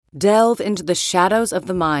Delve into the shadows of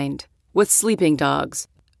the mind with Sleeping Dogs,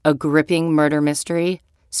 a gripping murder mystery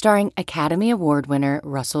starring Academy Award winner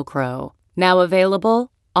Russell Crowe. Now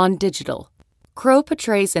available on digital. Crowe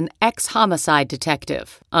portrays an ex-homicide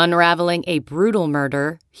detective unraveling a brutal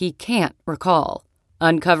murder he can't recall.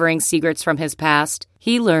 Uncovering secrets from his past,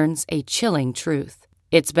 he learns a chilling truth.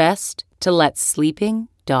 It's best to let sleeping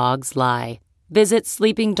dogs lie. Visit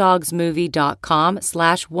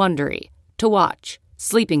sleepingdogsmovie.com/Wondery to watch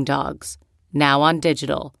Sleeping Dogs, now on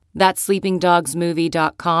digital. That's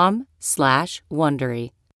sleepingdogsmovie.com/Wondery.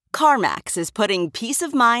 CarMax is putting peace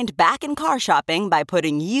of mind back in car shopping by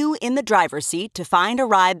putting you in the driver's seat to find a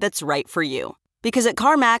ride that's right for you. Because at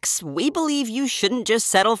CarMax, we believe you shouldn't just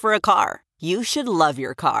settle for a car. You should love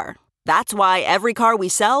your car. That's why every car we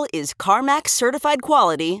sell is CarMax certified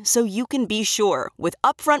quality, so you can be sure with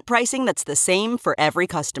upfront pricing that's the same for every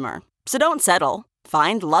customer. So don't settle.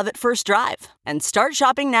 Find love at first drive and start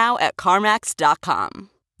shopping now at CarMax.com.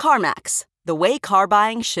 CarMax, the way car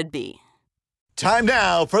buying should be. Time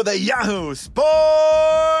now for the Yahoo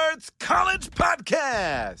Sports College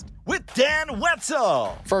Podcast with Dan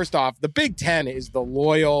Wetzel. First off, the Big Ten is the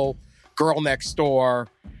loyal girl next door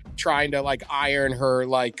trying to iron her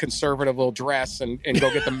conservative little dress and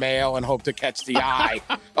go get the mail and hope to catch the eye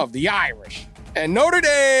of the Irish. And Notre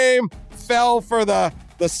Dame fell for the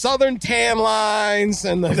Southern tan lines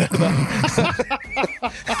and the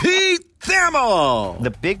Pete Thamel.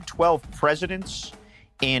 The Big 12 presidents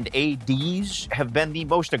and ADs have been the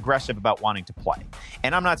most aggressive about wanting to play.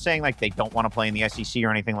 And I'm not saying they don't want to play in the SEC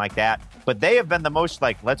or anything like that, but they have been the most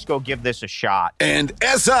let's go give this a shot. And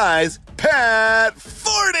SI's Pat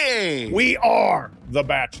Forty. We are The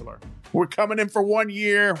Bachelor. We're coming in for 1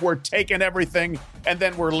 year, we're taking everything, and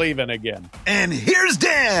then we're leaving again. And here's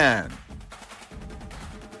Dan.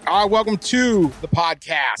 All right, welcome to the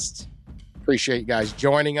podcast. Appreciate you guys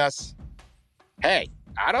joining us. Hey,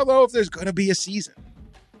 I don't know if there's going to be a season,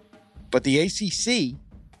 but the ACC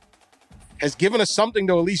has given us something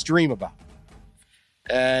to at least dream about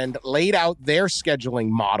and laid out their scheduling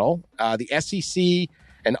model. The SEC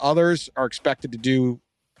and others are expected to do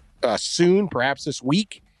soon, perhaps this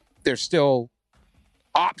week. There's still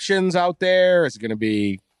options out there. Is it going to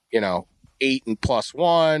be, 8 and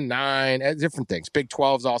 +1, 9, different things. Big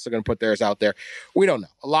 12 is also going to put theirs out there. We don't know.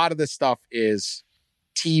 A lot of this stuff is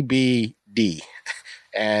TBD.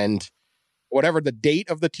 And whatever the date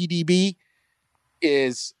of the TDB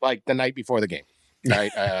is the night before the game,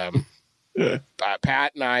 right?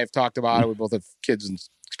 Pat and I have talked about it. We both have kids, and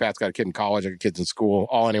Pat's got a kid in college, I got kids in school.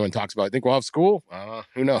 All anyone talks about, I think we'll have school.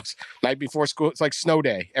 Who knows? Night before school, it's like snow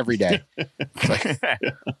day every day. It's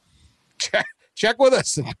check with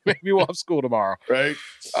us, and maybe we'll have school tomorrow. Right.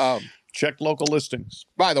 Check local listings.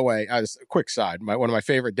 By the way, a quick side. One of my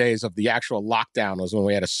favorite days of the actual lockdown was when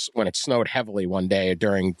when it snowed heavily one day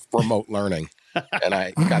during remote learning. And I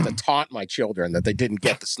got to taunt my children that they didn't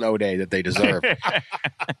get the snow day that they deserve.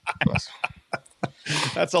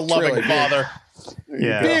 That's a loving really father.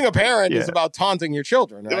 Yeah. Being a parent is about taunting your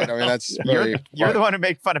children, right? I mean, that's You're the one who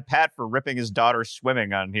made fun of Pat for ripping his daughter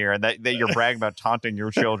swimming on here, and that you're bragging about taunting your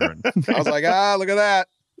children. I was like, look at that.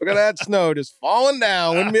 Look at that snow just falling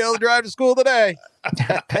down. Wouldn't be able to drive to school today.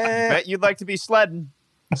 Bet you'd like to be sledding.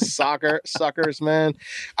 Suckers, man.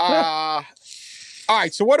 All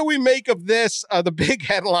right, so what do we make of this? The big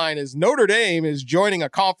headline is Notre Dame is joining a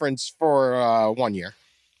conference for 1 year.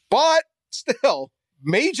 But still,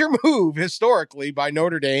 major move historically by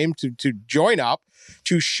Notre Dame to join up,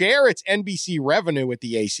 to share its NBC revenue with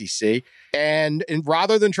the ACC. And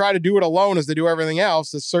rather than try to do it alone as they do everything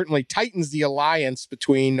else, this certainly tightens the alliance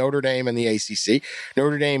between Notre Dame and the ACC.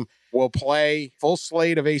 Notre Dame will play full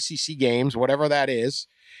slate of ACC games, whatever that is,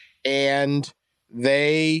 and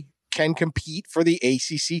they can compete for the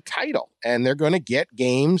ACC title. And they're going to get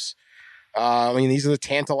games. These are the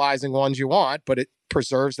tantalizing ones you want, but it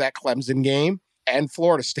preserves that Clemson game. And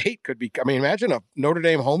Florida State could be, imagine a Notre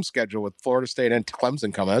Dame home schedule with Florida State and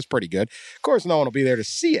Clemson coming. That's pretty good. Of course, no one will be there to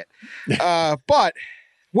see it. But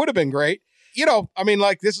would have been great.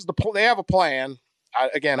 This is they have a plan. I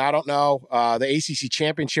don't know. The ACC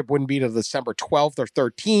championship wouldn't be to December 12th or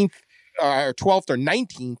 13th, or 12th or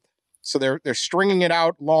 19th. So they're stringing it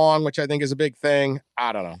out long, which I think is a big thing.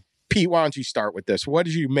 I don't know. Pete, why don't you start with this? What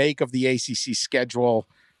did you make of the ACC schedule?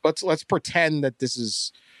 Let's pretend that this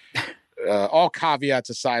is all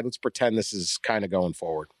caveats aside. Let's pretend this is kind of going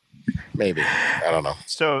forward. Maybe, I don't know.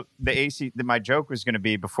 So my joke was going to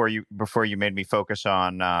be before you made me focus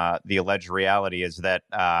on the alleged reality is that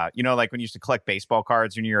when you used to collect baseball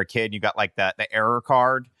cards when you were a kid, you got the error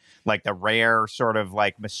card like the rare sort of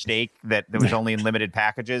like mistake that was only in limited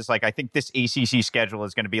packages. Like, I think this ACC schedule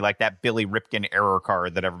is going to be like that Billy Ripken error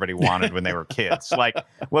card that everybody wanted when they were kids. Like,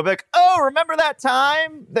 we'll be like, oh, remember that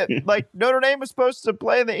time that like Notre Dame was supposed to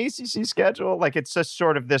play in the ACC schedule? Like, it's just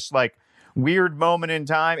sort of this like weird moment in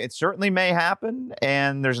time. It certainly may happen,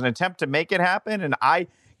 and there's an attempt to make it happen. And I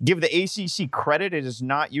give the ACC credit. It is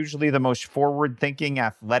not usually the most forward-thinking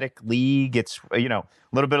athletic league. It's, you know,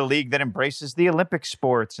 a little bit of league that embraces the Olympic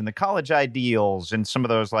sports and the college ideals and some of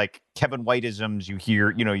those like Kevin White-isms you hear,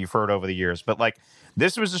 you know, you've heard over the years. But like,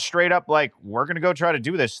 this was a straight up like, we're going to go try to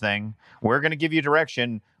do this thing. We're going to give you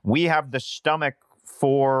direction. We have the stomach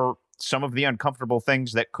for some of the uncomfortable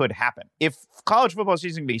things that could happen. If college football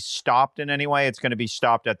season can be stopped in any way, it's going to be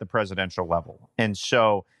stopped at the presidential level. And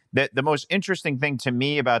so the most interesting thing to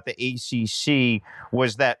me about the ACC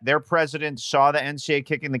was that their president saw the NCAA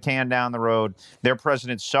kicking the can down the road. Their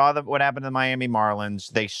president saw what happened to the Miami Marlins.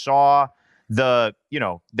 They saw there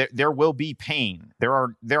will be pain. There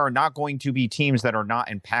are not going to be teams that are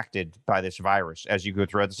not impacted by this virus as you go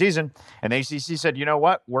throughout the season. And the ACC said, you know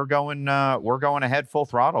what, we're going ahead full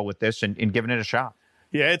throttle with this and giving it a shot.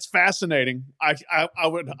 Yeah, it's fascinating.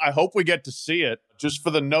 I hope we get to see it just for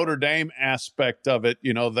the Notre Dame aspect of it.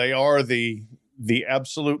 You know, they are the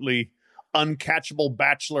absolutely uncatchable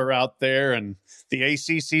bachelor out there, and the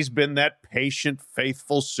ACC's been that patient,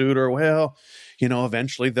 faithful suitor. Well, you know,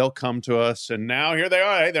 eventually they'll come to us, and now here they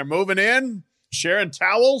are. Hey, they're moving in, sharing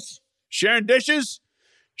towels, sharing dishes,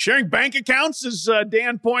 sharing bank accounts, as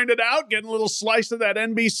Dan pointed out, getting a little slice of that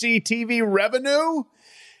NBC TV revenue.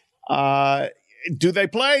 Do they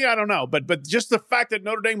play? I don't know. But just the fact that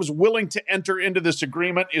Notre Dame was willing to enter into this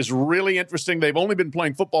agreement is really interesting. They've only been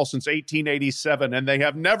playing football since 1887, and they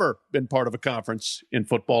have never been part of a conference in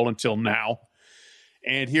football until now.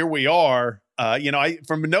 And here we are.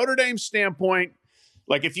 From a Notre Dame standpoint,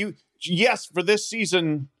 like for this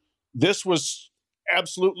season, this was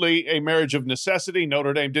absolutely a marriage of necessity.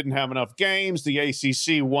 Notre Dame didn't have enough games. The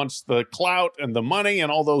ACC wants the clout and the money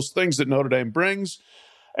and all those things that Notre Dame brings.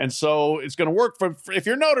 And so it's going to work for if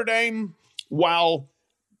you're Notre Dame, while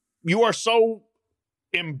you are so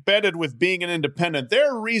embedded with being an independent, there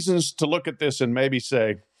are reasons to look at this and maybe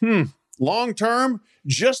say, long term,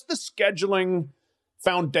 just the scheduling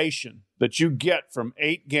foundation that you get from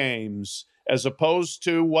 8 games as opposed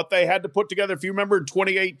to what they had to put together. If you remember in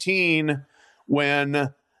 2018,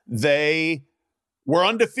 when they were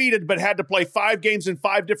undefeated, but had to play 5 games in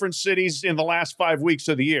 5 different cities in the last 5 weeks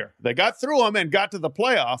of the year. They got through them and got to the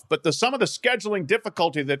playoff, but some of the scheduling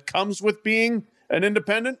difficulty that comes with being an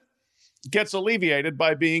independent gets alleviated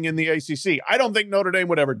by being in the ACC. I don't think Notre Dame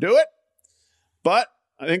would ever do it, but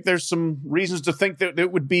I think there's some reasons to think that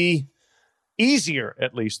it would be easier,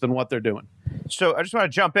 at least, than what they're doing. So I just want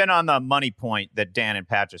to jump in on the money point that Dan and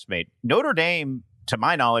Pat just made. Notre Dame, to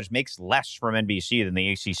my knowledge, makes less from NBC than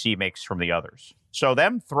the ACC makes from the others. So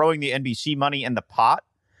them throwing the NBC money in the pot,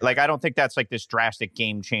 like, I don't think that's like this drastic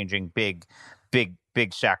game-changing big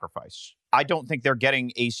sacrifice. I don't think they're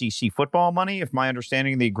getting ACC football money, if my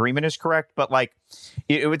understanding of the agreement is correct. But like,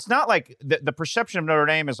 it's not like the perception of Notre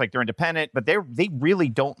Dame is like they're independent, but they really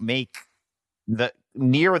don't make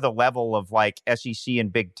near the level of like SEC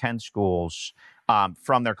and Big Ten schools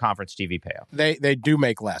from their conference TV payout. They do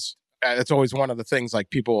make less. That's always one of the things like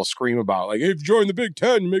people will scream about. Like, if you join the Big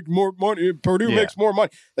Ten, you make more money. Purdue makes more money.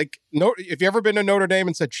 Like, if you ever been to Notre Dame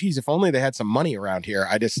and said, geez, if only they had some money around here.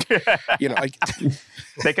 I just, like.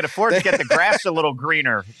 They could afford to get the grass a little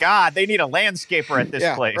greener. God, they need a landscaper at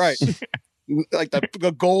this place. Right. Like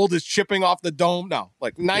the gold is chipping off the dome. No,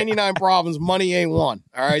 like 99 problems, money ain't one.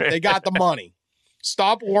 All right. They got the money.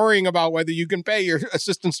 Stop worrying about whether you can pay your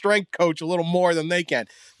assistant strength coach a little more than they can.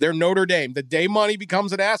 They're Notre Dame. The day money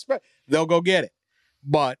becomes an aspect, they'll go get it.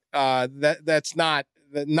 But that's not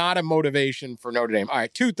a motivation for Notre Dame. All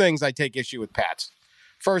right, 2 things I take issue with Pat's.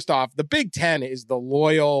 First off, the Big Ten is the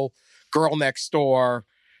loyal girl next door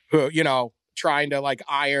who, trying to like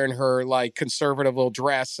iron her like conservative little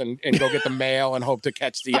dress and go get the mail and hope to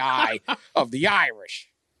catch the eye of the Irish,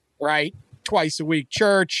 right? Twice a week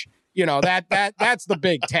church. That's the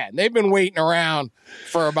Big Ten. They've been waiting around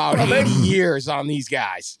for about 80 years on these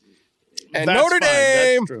guys. And That's Notre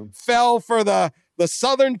fine. Dame fell for the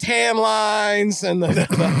Southern tan lines and the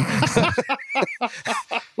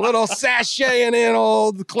little sashaying in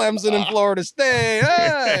old Clemson and Florida State.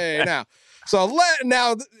 Hey, now. So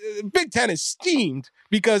now Big Ten is steamed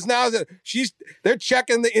because now they're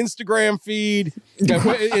checking the Instagram feed,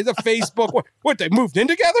 the Facebook. What, they moved in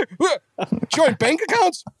together? Joint bank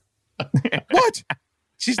accounts? What?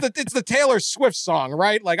 It's the Taylor Swift song,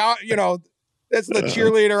 right? Like, That's the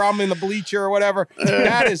cheerleader. I'm in the bleacher or whatever.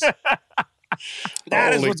 That is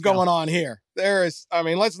what's going on here. There is, I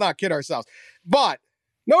mean, let's not kid ourselves. But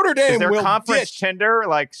Notre Dame is there will conference ditch. Tinder,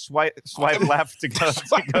 like swipe left to go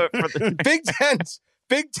for the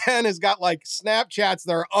Big Ten has got like Snapchats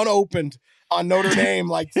that are unopened on Notre Dame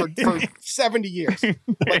like for 70 years.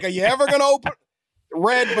 Like, are you ever going to open?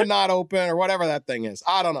 Read but not open or whatever that thing is.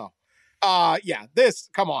 I don't know.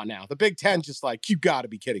 Come on now. The Big Ten just like, you got to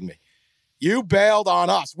be kidding me. You bailed on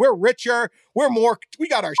us. We're richer. We're more, we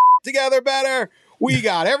got our together better. We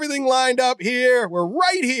got everything lined up here. We're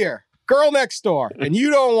right here. Girl next door. And you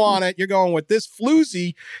don't want it. You're going with this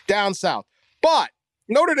floozy down south. But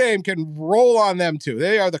Notre Dame can roll on them too.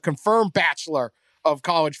 They are the confirmed bachelor of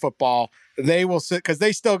college football. They will sit because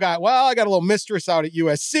they still got, I got a little mistress out at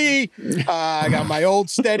USC. I got my old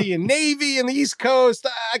steady in Navy in the East Coast.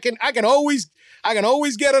 I can always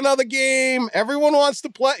get another game. Everyone wants to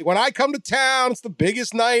play. When I come to town, it's the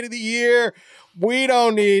biggest night of the year. We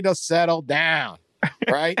don't need to settle down,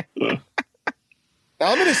 right? Now,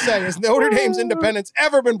 let me just say, has Notre Dame's independence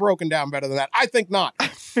ever been broken down better than that? I think not.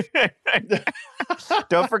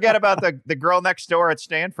 Don't forget about the girl next door at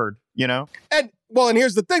Stanford, you know? And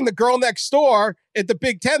here's the thing. The girl next door at the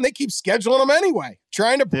Big Ten, they keep scheduling them anyway.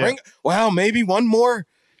 Trying to bring, maybe one more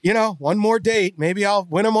date. Maybe I'll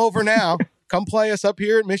win them over now. Come play us up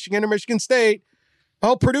here at Michigan or Michigan State.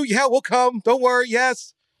 Oh, Purdue, yeah, we'll come. Don't worry.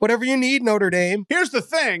 Yes, whatever you need, Notre Dame. Here's the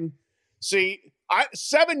thing. See,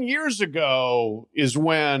 7 years ago is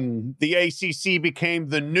when the ACC became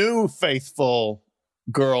the new faithful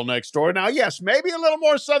girl next door. Now, yes, maybe a little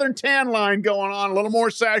more Southern tan line going on, a little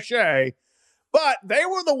more sachet, but they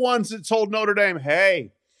were the ones that told Notre Dame,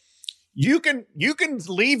 hey, you can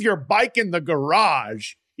leave your bike in the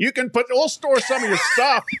garage. We'll store some of your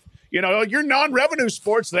stuff. You know, your non-revenue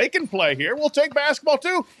sports, they can play here. We'll take basketball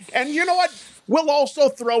too. And you know what? We'll also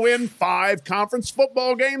throw in 5 conference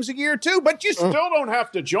football games a year too, but you still don't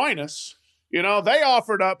have to join us. You know, they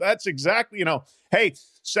offered up. That's exactly, hey,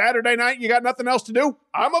 Saturday night, you got nothing else to do?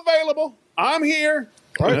 I'm available. I'm here.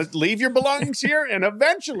 Right. Leave your belongings here. And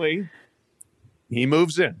eventually, he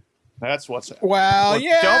moves in. That's what's happening. Well,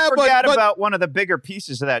 yeah. Don't forget about one of the bigger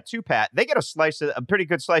pieces of that too, Pat. They get a pretty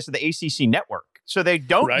good slice of the ACC network. So they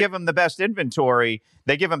don't give them the best inventory.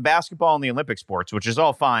 They give them basketball and the Olympic sports, which is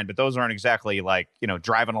all fine, but those aren't exactly like,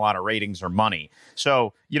 driving a lot of ratings or money.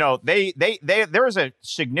 So, there is a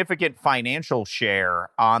significant financial share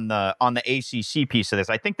on the ACC piece of this.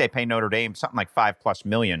 I think they pay Notre Dame something like $5+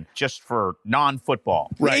 million just for non-football.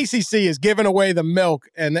 Right. The ACC is giving away the milk,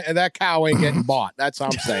 and that cow ain't getting bought. That's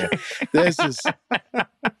what I'm saying. This is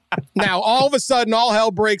now all of a sudden all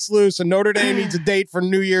hell breaks loose, and Notre Dame needs a date for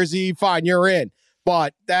New Year's Eve. Fine, you're in.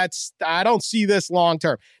 But I don't see this long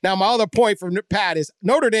term. Now, my other point from Pat is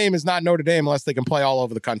Notre Dame is not Notre Dame unless they can play all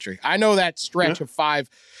over the country. I know that stretch of 5.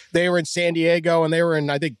 They were in San Diego and they were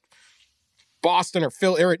in, I think, Boston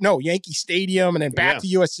or Yankee Stadium and then back to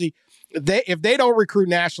USC. If they don't recruit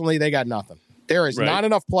nationally, they got nothing. There is not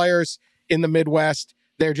enough players in the Midwest.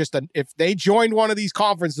 They're just if they joined one of these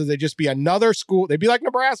conferences, they'd just be another school. They'd be like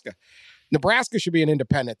Nebraska. Nebraska should be an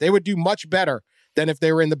independent. They would do much better than if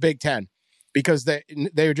they were in the Big Ten. Because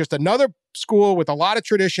they're just another school with a lot of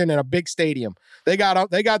tradition and a big stadium. They got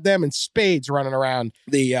them in spades running around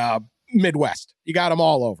the Midwest. You got them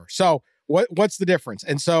all over. So what's the difference?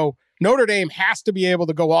 And so Notre Dame has to be able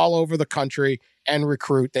to go all over the country and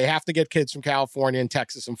recruit. They have to get kids from California and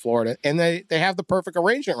Texas and Florida, and they have the perfect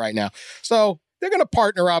arrangement right now. So they're going to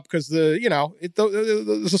partner up because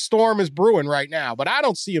the storm is brewing right now. But I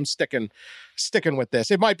don't see them sticking with this.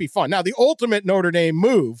 It might be fun. Now, the ultimate Notre Dame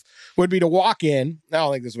move would be to walk in. I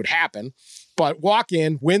don't think this would happen, but walk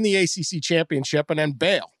in, win the ACC championship, and then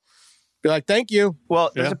bail. Be like, thank you. Well,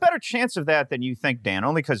 there's a better chance of that than you think, Dan,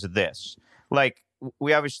 only because of this. Like,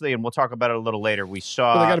 we obviously, and we'll talk about it a little later, we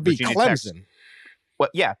saw they got to beat Clemson. Well,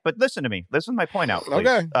 yeah, but listen to me. Listen to my point out, please.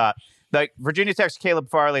 Okay. Like Virginia Tech's Caleb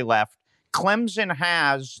Farley left. Clemson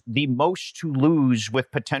has the most to lose with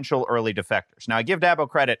potential early defectors. Now, I give Dabo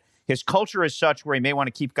credit. His culture is such where he may want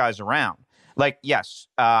to keep guys around. Like, yes,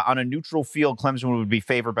 on a neutral field, Clemson would be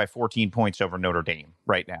favored by 14 points over Notre Dame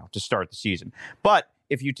right now to start the season. But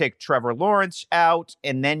if you take Trevor Lawrence out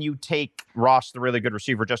and then you take Ross, the really good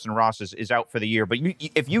receiver, Justin Ross is out for the year. But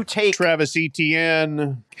if you take Travis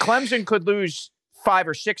Etienne, Clemson could lose 5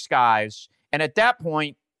 or 6 guys. And at that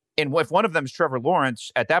point, and if one of them is Trevor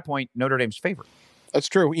Lawrence, at that point, Notre Dame's favored. That's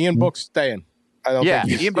true. Ian Book's staying. I don't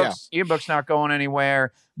think Ian Book's not going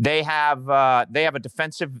anywhere. They have a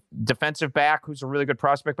defensive back who's a really good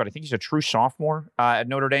prospect, but I think he's a true sophomore at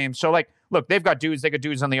Notre Dame. So, look, they've got dudes. They got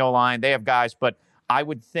dudes on the O-line. They have guys, but I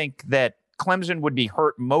would think that Clemson would be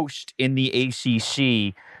hurt most in the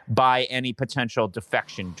ACC by any potential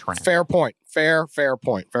defection trend. Fair point. Fair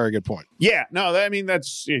point. Very good point. Yeah, no, I mean,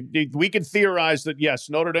 we could theorize that, yes,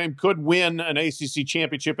 Notre Dame could win an ACC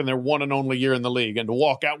championship in their one and only year in the league, and to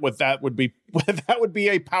walk out with that would be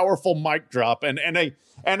a powerful mic drop and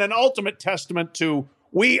an ultimate testament to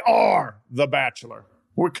we are the Bachelor.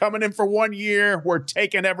 We're coming in for 1 year, we're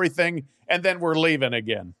taking everything, and then we're leaving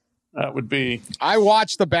again. That would be. I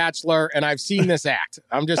watched The Bachelor, and I've seen this act.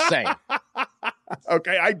 I'm just saying.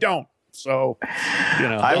 Okay, I don't. So,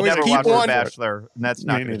 I've never watched The Bachelor, and that's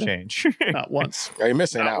not going to change. Not once. Are you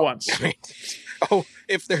missing Not out? once. Oh,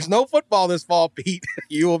 if there's no football this fall, Pete,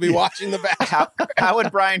 you will be watching The Bachelor. How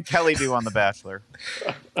would Brian Kelly do on The Bachelor?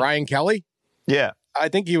 Brian Kelly? Yeah. I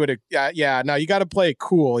think he would. Yeah. No, you got to play it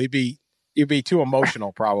cool. You'd be too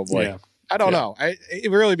emotional, probably. Yeah. I don't know. It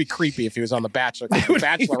would really be creepy if he was on The Bachelor.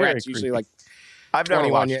 Bachelorette's usually like I've never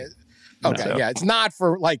 21 watched years. it. Okay, No. yeah, it's not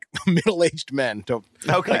for like middle-aged men to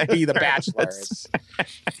be the Bachelor. It's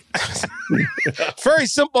very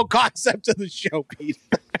simple concept of the show, Pete.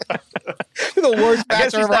 The worst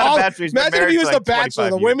Bachelor ever. Imagine if he was the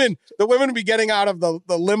Bachelor. The women would be getting out of the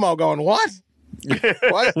limo, going, "What?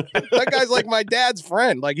 What? That guy's like my dad's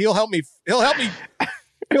friend. Like he'll help me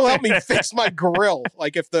fix my grill.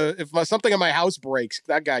 Like if something in my house breaks,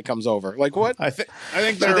 that guy comes over. Like what? I think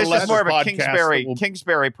So this is more of a Kingsbury.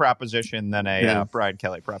 Kingsbury proposition than a Brian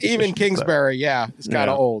Kelly proposition. Even Kingsbury, it's kind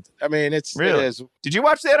of old. I mean, it is. Did you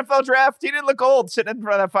watch the NFL draft? He didn't look old sitting in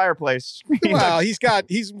front of that fireplace. Well, he's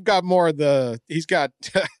got more of the. He's got.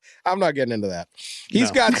 I'm not getting into that.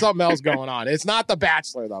 He's got something else going on. It's not The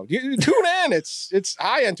Bachelor though. You tune in. It's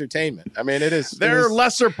high entertainment. I mean, it is. There are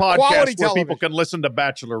lesser podcasts where television. people can listen to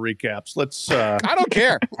Bachelor recaps. Let's. I don't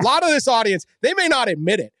care. A lot of this audience, they may not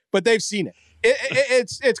admit it, but they've seen it.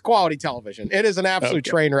 It's quality television. It is an absolute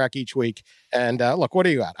train wreck each week. And look, what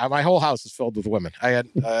do you got? My whole house is filled with women. I had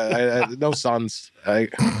no sons.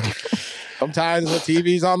 Sometimes the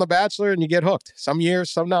TV's on The Bachelor and you get hooked. Some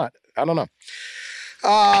years, some not. I don't know.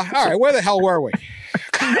 All right, where the hell were we?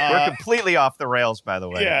 We're completely off the rails, by the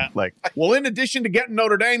way. Yeah. Well, in addition to getting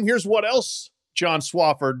Notre Dame, here's what else John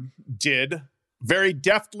Swofford did very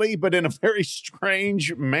deftly, but in a very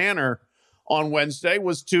strange manner on Wednesday,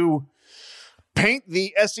 was to paint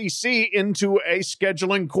the SEC into a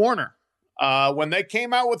scheduling corner. When they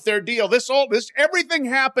came out with their deal, everything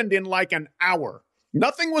happened in like an hour.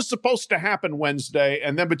 Nothing was supposed to happen Wednesday,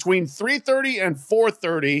 and then between 3:30 and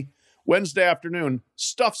 4:30 Wednesday afternoon,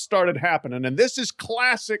 stuff started happening. And this is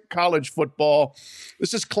classic college football.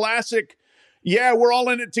 This is classic, we're all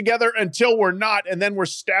in it together until we're not, and then we're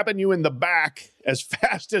stabbing you in the back as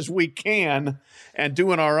fast as we can and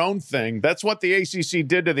doing our own thing. That's what the ACC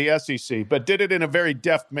did to the SEC, but did it in a very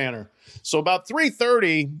deft manner. So about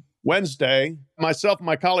 3:30 Wednesday, myself and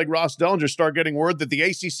my colleague Ross Dellinger start getting word that the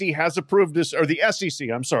ACC has approved this, or the SEC,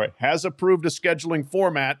 has approved a scheduling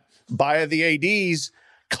format via the ADs,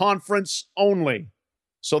 conference only.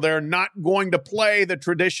 So they're not going to play the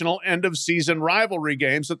traditional end-of-season rivalry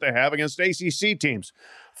games that they have against ACC teams.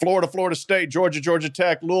 Florida, Florida State, Georgia, Georgia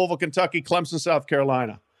Tech, Louisville, Kentucky, Clemson, South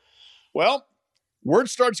Carolina. Well, word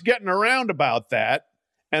starts getting around about that,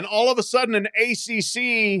 and all of a sudden an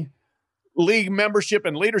ACC league membership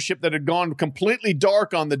and leadership that had gone completely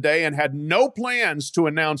dark on the day and had no plans to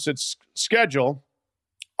announce its schedule,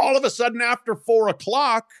 all of a sudden after 4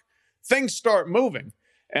 o'clock, things start moving.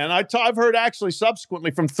 And I've heard actually subsequently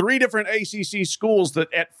from 3 different ACC schools that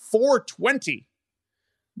at 4:20,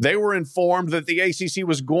 they were informed that the ACC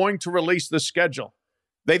was going to release the schedule.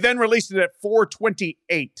 They then released it at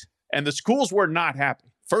 4:28, and the schools were not happy.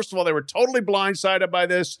 First of all, they were totally blindsided by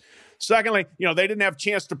this. Secondly, they didn't have a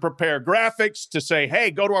chance to prepare graphics to say,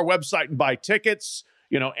 hey, go to our website and buy tickets,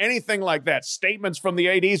 anything like that. Statements from the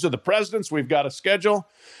ADs or the presidents, we've got a schedule.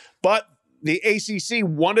 But the ACC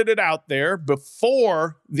wanted it out there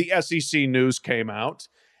before the SEC news came out,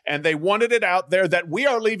 and they wanted it out there that we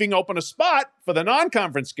are leaving open a spot for the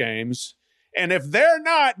non-conference games, and if they're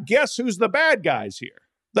not, guess who's the bad guys here?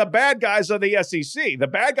 The bad guys are the SEC. The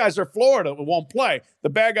bad guys are Florida that won't play. The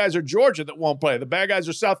bad guys are Georgia that won't play. The bad guys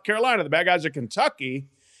are South Carolina. The bad guys are Kentucky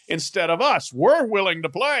instead of us. We're willing to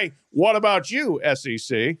play. What about you,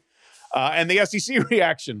 SEC? And the SEC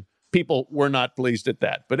reaction, people were not pleased at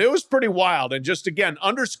that. But it was pretty wild, and just, again,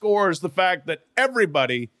 underscores the fact that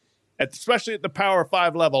everybody, especially at the Power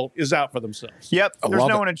 5 level, is out for themselves. Yep. There's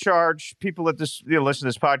no one in charge. People that listen to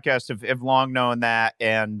this podcast have long known that.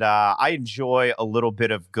 And I enjoy a little bit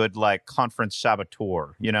of good, conference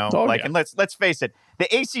saboteur, And let's face it, the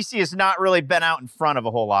ACC has not really been out in front of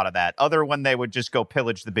a whole lot of that, other when they would just go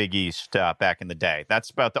pillage the Big East back in the day. That's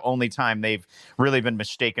about the only time they've really been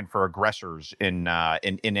mistaken for aggressors in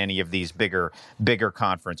any of these bigger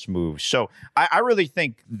conference moves. So I really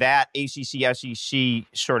think that ACC SEC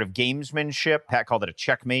sort of gamesmanship, Pat called it a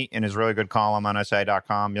checkmate in his really good column on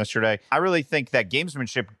SI.com yesterday. I really think that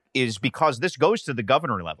gamesmanship is because this goes to the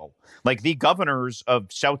governor level. Like the governors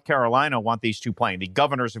of South Carolina want these two playing, the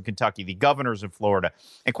governors of Kentucky, the governors of Florida.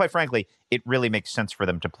 And quite frankly, it really makes sense for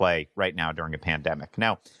them to play right now during a pandemic.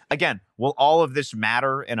 Now, again, will all of this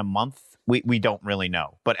matter in a month? We don't really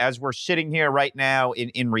know. But as we're sitting here right now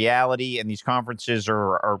in reality, and these conferences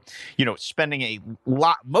are spending a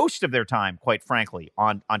lot, most of their time, quite frankly,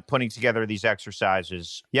 on putting together these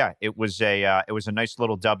exercises. Yeah, it was a nice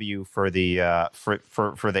little W for the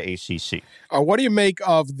for the ACC. What do you make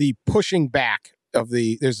of the pushing back of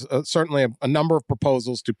the? There's certainly a number of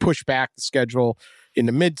proposals to push back the schedule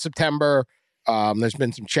into mid-September. There's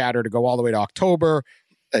been some chatter to go all the way to October.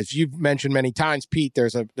 As you've mentioned many times, Pete,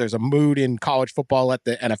 there's a mood in college football. Let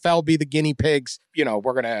the NFL be the guinea pigs. We're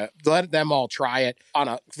going to let them all try it. On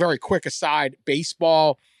a very quick aside,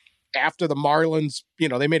 baseball, after the Marlins,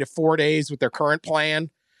 they made it 4 days with their current plan.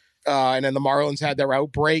 And then the Marlins had their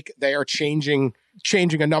outbreak. They are changing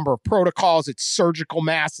a number of protocols. It's surgical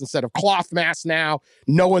masks instead of cloth masks now.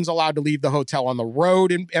 No one's allowed to leave the hotel on the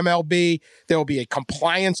road in MLB. There will be a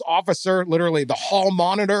compliance officer, literally the hall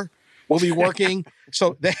monitor will be working.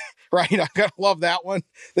 So right, I gotta love that one.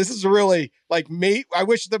 This is really like I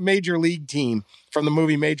wish the Major League team from the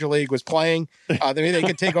movie Major League was playing. Maybe they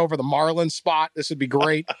could take over the Marlins spot. This would be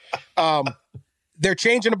great. They're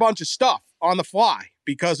changing a bunch of stuff on the fly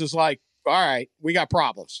because it's like, all right, we got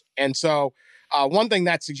problems. And so one thing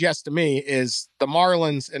that suggests to me is the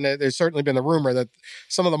Marlins, and there's certainly been the rumor that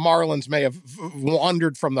some of the Marlins may have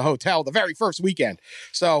wandered from the hotel the very first weekend.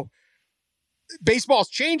 So baseball's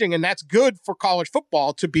changing, and that's good for college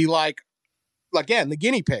football to be like, again, the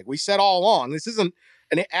guinea pig. We said all along, this isn't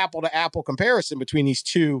an apple-to-apple comparison between these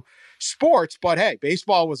two sports, but hey,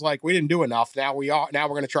 baseball was like, we didn't do enough. Now we're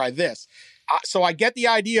going to try this. So I get the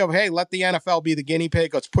idea of, hey, let the NFL be the guinea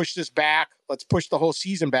pig. Let's push this back. Let's push the whole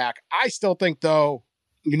season back. I still think, though,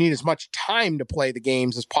 you need as much time to play the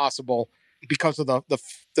games as possible because of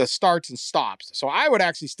the starts and stops. So I would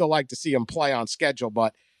actually still like to see them play on schedule,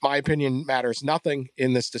 but my opinion matters nothing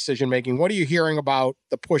in this decision-making. What are you hearing about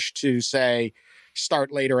the push to, say,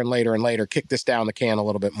 start later and later and later, kick this down the can a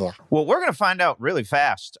little bit more? Well, we're going to find out really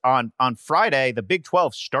fast. On Friday, the Big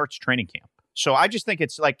 12 starts training camp. So I just think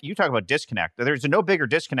it's like, you talk about disconnect. There's no bigger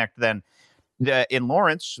disconnect than in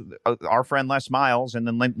Lawrence, our friend Les Miles, and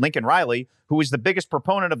then Lincoln Riley, who is the biggest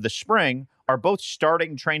proponent of the spring, are both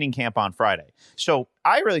starting training camp on Friday. So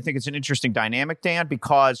I really think it's an interesting dynamic, Dan,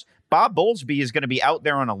 because Bob Bowlesby is going to be out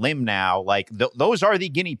there on a limb now. Like those are the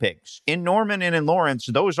guinea pigs. In Norman and in Lawrence,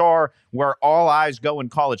 those are where all eyes go in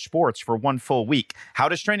college sports for one full week. How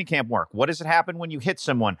does training camp work? What does it happen when you hit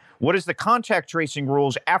someone? What is the contact tracing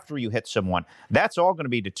rules after you hit someone? That's all going to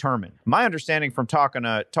be determined. My understanding from talking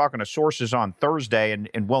to sources on Thursday,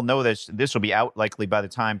 and we'll know this will be out likely by the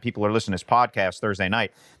time people are listening to this podcast Thursday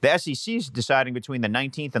night. The SEC is deciding between the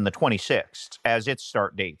 19th and the 26th as its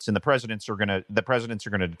start dates, and the presidents are going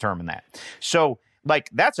to determine that. So like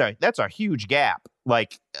that's a huge gap.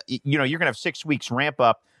 Like, you're going to have 6 weeks ramp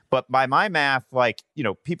up, but by my math, like,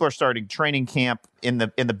 people are starting training camp in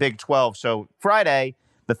the Big 12. So Friday,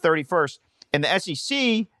 the 31st, in the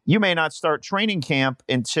SEC, you may not start training camp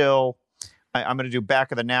until I'm going to do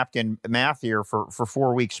back of the napkin math here for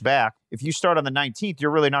 4 weeks back. If you start on the 19th,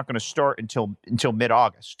 you're really not going to start until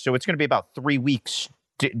mid-August. So it's going to be about 3 weeks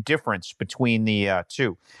difference between the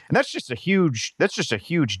two. And that's just a huge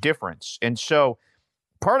difference. And so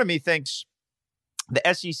part of me thinks the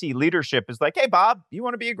SEC leadership is like, hey, Bob, you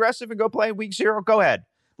want to be aggressive and go play week 0? Go ahead.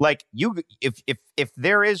 Like, if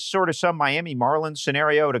there is sort of some Miami Marlins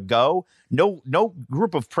scenario to go, no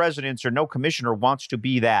group of presidents or no commissioner wants to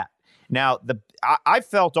be that. Now, I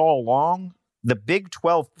felt all along the Big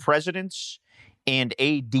 12 presidents and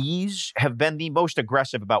ADs have been the most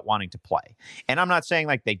aggressive about wanting to play. And I'm not saying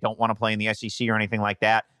like they don't want to play in the SEC or anything like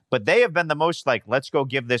that, but they have been the most like, let's go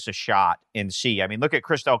give this a shot and see. I mean, look at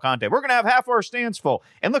Chris Del Conte. We're going to have half our stands full.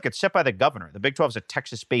 And look, it's set by the governor. The Big 12 is a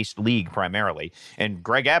Texas-based league primarily. And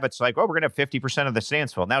Greg Abbott's like, we're going to have 50% of the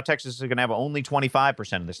stands full. Now Texas is going to have only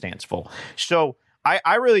 25% of the stands full. So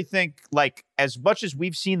I really think, like, as much as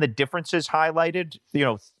we've seen the differences highlighted,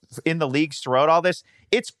 in the leagues throughout all this,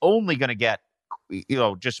 it's only going to get,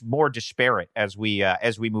 just more disparate as we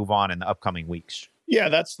move on in the upcoming weeks. Yeah,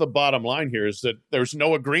 that's the bottom line here, is that there's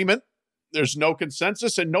no agreement there's no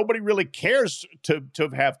consensus, and nobody really cares to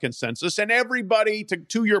have consensus. And everybody,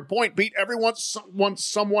 to your point, Pete, everyone wants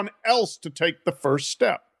someone else to take the first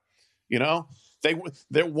step. You know,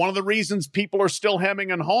 they're one of the reasons people are still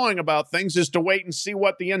hemming and hawing about things is to wait and see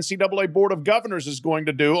what the NCAA Board of Governors is going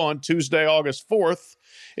to do on Tuesday, August 4th,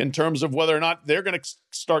 in terms of whether or not they're going to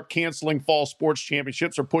start canceling fall sports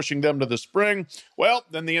championships or pushing them to the spring. Well,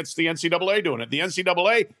 then it's the NCAA doing it. The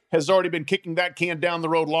NCAA has already been kicking that can down the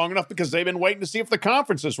road long enough because they've been waiting to see if the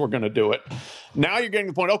conferences were going to do it. Now you're getting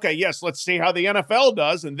to the point, okay, yes, let's see how the NFL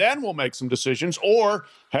does, and then we'll make some decisions. Or,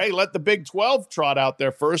 hey, let the Big 12 trot out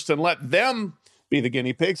there first and let them be the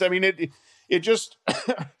guinea pigs. I mean, it just,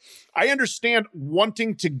 I understand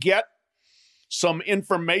wanting to get some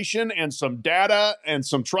information and some data and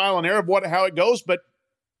some trial and error of how it goes, but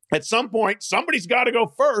at some point, somebody's got to go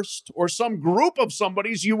first, or some group of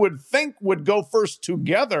somebody's you would think would go first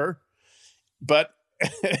together. But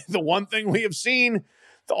the one thing we have seen,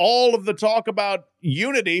 all of the talk about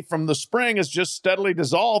unity from the spring has just steadily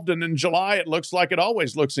dissolved. And in July, it looks like it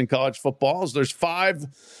always looks in college football. There's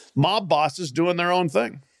 5 mob bosses doing their own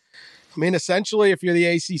thing. I mean, essentially, if you're the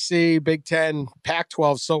ACC, Big Ten,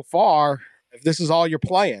 Pac-12 so far, if this is all you're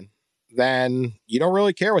playing, then you don't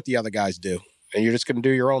really care what the other guys do, and you're just going to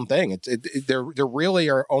do your own thing. They're really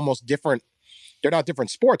are almost different. They're not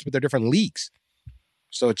different sports, but they're different leagues.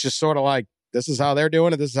 So it's just sort of like, this is how they're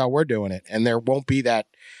doing it, this is how we're doing it, and there won't be that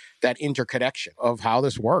interconnection of how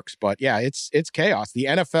this works. But yeah, it's chaos. The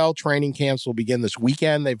NFL training camps will begin this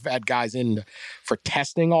weekend. They've had guys in for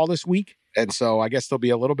testing all this week, and so I guess there'll be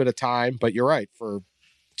a little bit of time. But you're right, for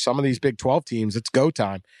some of these Big 12 teams, it's go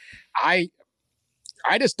time.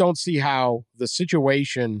 I just don't see how the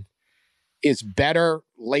situation is better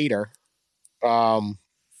later. I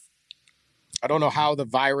don't know how the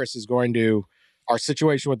virus is going to, our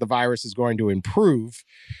situation with the virus is going to improve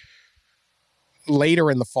later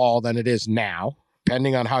in the fall than it is now,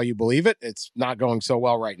 depending on how you believe it. It's not going so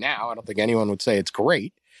well right now. I don't think anyone would say it's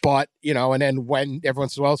great. But, you know, and then when everyone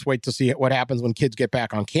says, well, let's wait to see what happens when kids get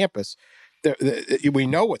back on campus. We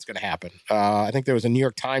know what's going to happen. I think there was a New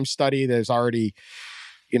York Times study. There's already,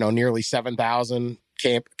 nearly 7,000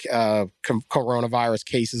 coronavirus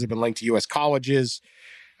cases have been linked to U.S. colleges.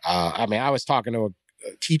 I was talking to a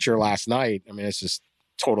teacher last night. I mean, it's just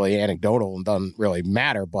totally anecdotal and doesn't really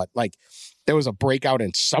matter. But like, there was a breakout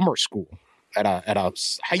in summer school at a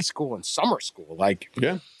high school and summer school. Like,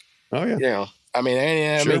 yeah, oh yeah, I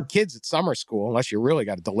mean, kids at summer school, unless you really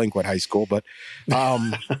got a delinquent high school, but.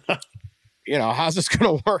 How's this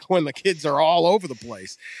going to work when the kids are all over the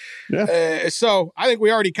place? Yeah. So I think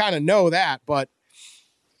we already kind of know that, but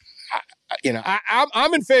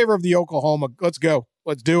I'm in favor of the Oklahoma. Let's go,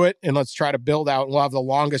 let's do it, and let's try to build out. And we'll have the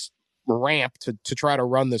longest ramp to try to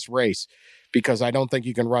run this race, because I don't think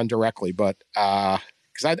you can run directly. But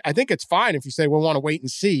because I think it's fine if you say we want to wait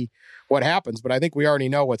and see what happens, but I think we already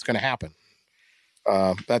know what's going to happen.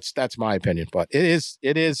 That's my opinion, but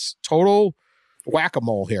it is total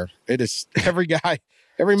whack-a-mole here. It is every guy,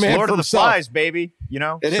 every man Lord for of the himself. Flies, baby.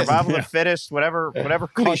 Survival of the fittest, whatever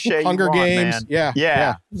cliche Hunger you want, Games. man.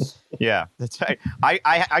 Yeah. That's right.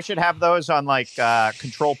 I should have those on like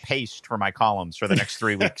control paste for my columns for the next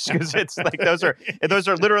 3 weeks, because it's like those are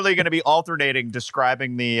literally going to be alternating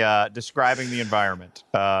describing the environment.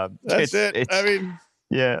 That's it. I mean.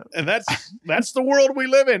 Yeah. And that's the world we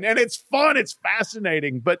live in. And it's fun. It's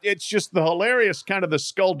fascinating. But it's just the hilarious kind of the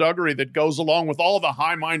skullduggery that goes along with all the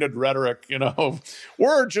high-minded rhetoric,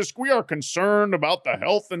 we are concerned about the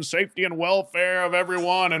health and safety and welfare of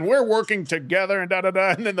everyone, and we're working together and da-da-da.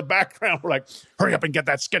 And then the background, we're like, hurry up and get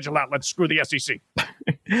that schedule out. Let's screw the SEC.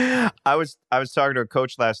 I was talking to a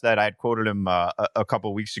coach last night. I had quoted him a couple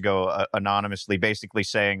of weeks ago anonymously, basically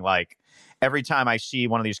saying, like, every time I see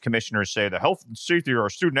one of these commissioners say the health and safety of our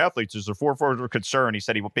student athletes is a forefront concern, he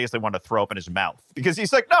said he basically wanted to throw up in his mouth, because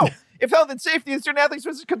he's like, no, if health and safety of student athletes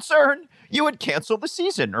was a concern, you would cancel the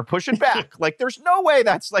season or push it back. Like, there's no way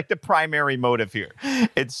that's like the primary motive here.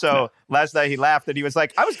 And so last night he laughed and he was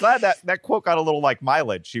like, I was glad that quote got a little like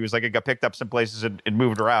mileage. He was like, it got picked up some places and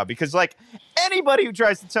moved around, because like anybody who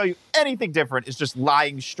tries to tell you anything different is just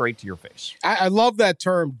lying straight to your face. I love that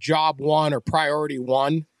term, job one or priority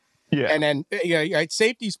one. Yeah. And then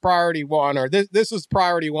safety's priority one, or this is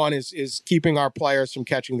priority one is keeping our players from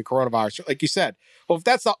catching the coronavirus. Like you said, well, if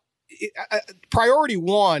that's the priority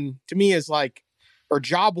one to me is like, or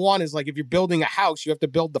job one is like, if you're building a house, you have to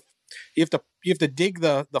dig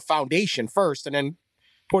the foundation first and then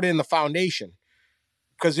put in the foundation.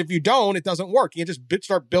 Because if you don't, it doesn't work. You just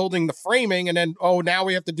start building the framing and then, now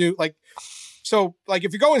we have to do if you're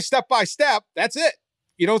going step by step, that's it.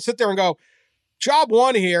 You don't sit there and go, job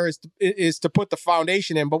one here is to put the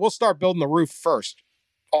foundation in, but we'll start building the roof first.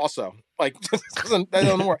 Also, like that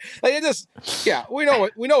doesn't work. Like it just, yeah, we know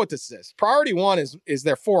what this is. Priority one is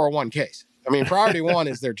their 401ks. I mean, priority one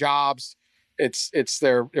is their jobs. It's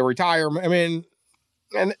their retirement. I mean,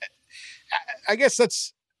 and I guess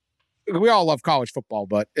we all love college football,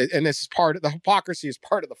 but and this is part of the hypocrisy is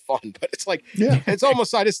part of the fun. But it's like, it's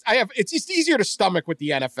almost it's just easier to stomach with the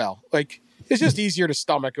NFL. Like it's just easier to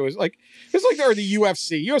stomach. It's like they're the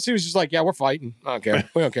UFC. UFC was just like, yeah, we're fighting. I don't care.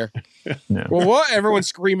 We don't care. No. Well, what? Everyone's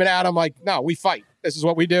screaming at them like, no, we fight. This is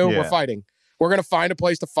what we do. Yeah. We're fighting. We're gonna find a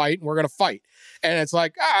place to fight, and we're gonna fight. And it's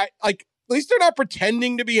like, all right, like at least they're not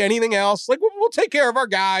pretending to be anything else. Like we'll take care of our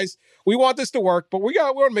guys. We want this to work, but we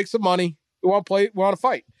want to make some money. We want to play. We want to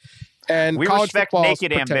fight. And we respect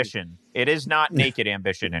naked ambition. It is not naked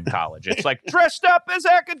ambition in college. It's like dressed up as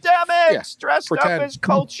academics, dressed up as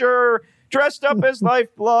culture, dressed up as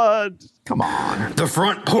lifeblood. Come on. The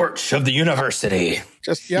front porch of the university.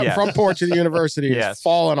 Front porch of the university is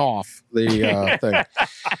falling off the thing.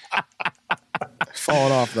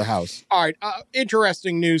 Falling off the house. All right.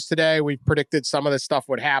 Interesting news today. We predicted some of this stuff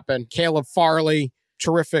would happen. Caleb Farley,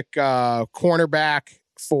 terrific cornerback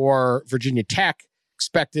for Virginia Tech.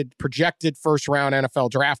 Projected first round NFL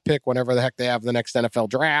draft pick whenever the heck they have the next NFL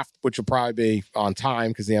draft, which will probably be on time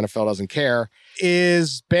because the NFL doesn't care,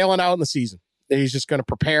 is bailing out in the season. He's just going to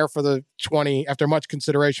prepare for the after much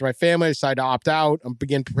consideration, my family decided to opt out and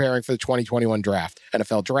begin preparing for the 2021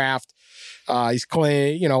 NFL draft. He's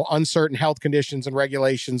claiming, uncertain health conditions and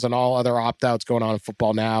regulations and all other opt-outs going on in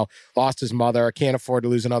football now. Lost his mother. Can't afford to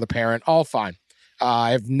lose another parent. All fine. I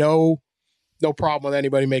have no problem with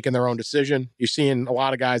anybody making their own decision. You're seeing a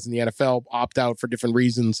lot of guys in the NFL opt out for different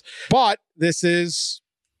reasons. But this is,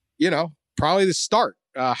 probably the start.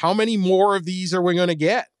 How many more of these are we going to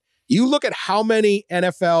get? You look at how many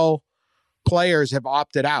NFL players have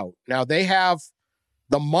opted out. Now, they have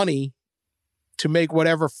the money to make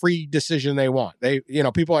whatever free decision they want.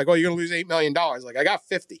 People are like, oh, you're going to lose $8 million. Like, I got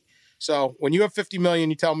 50. So when you have 50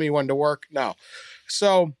 million, you tell me when to work? No.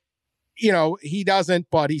 So, he doesn't,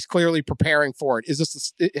 but he's clearly preparing for it. Is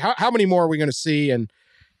this how many more are we going to see?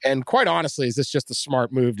 And quite honestly, is this just a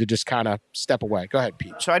smart move to just kind of step away? Go ahead,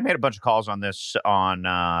 Pete. So I'd made a bunch of calls on this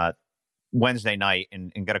on Wednesday night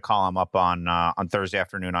and got a column up on Thursday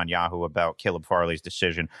afternoon on Yahoo about Caleb Farley's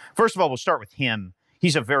decision. First of all, we'll start with him.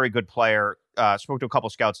 He's a very good player. Spoke to a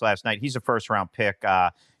couple scouts last night. He's a first-round pick.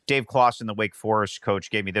 Dave Clawson, the Wake Forest coach,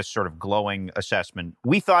 gave me this sort of glowing assessment.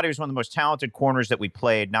 We thought he was one of the most talented corners that we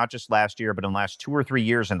played, not just last year, but in the last 2 or 3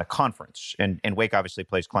 years in the conference. And Wake obviously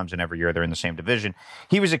plays Clemson every year. They're in the same division.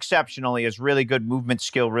 He was exceptional. He has really good movement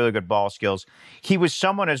skill, really good ball skills. He was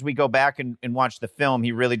someone, as we go back and watch the film,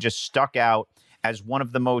 he really just stuck out as one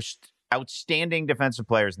of the most outstanding defensive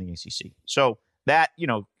players in the ACC. So that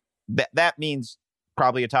means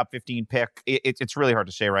probably a top 15 pick. It's really hard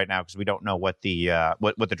to say right now because we don't know what the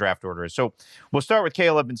draft order is. So we'll start with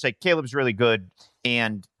Caleb and say Caleb's really good,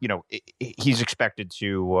 and he's expected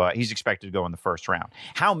to go in the first round.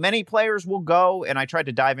 How many players will go? And I tried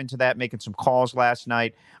to dive into that, making some calls last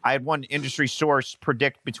night. I had one industry source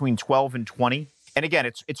predict between 12 and 20. And again,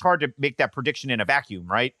 it's hard to make that prediction in a vacuum,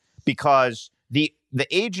 right? Because the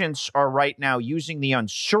agents are right now using the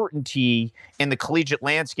uncertainty in the collegiate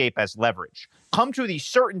landscape as leverage. Come to the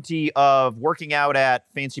certainty of working out at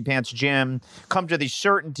Fancy Pants Gym. Come to the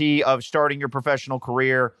certainty of starting your professional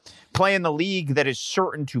career. Play in the league that is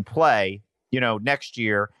certain to play, next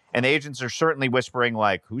year. And the agents are certainly whispering,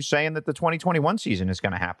 like, who's saying that the 2021 season is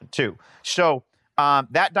going to happen too? So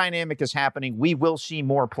that dynamic is happening. We will see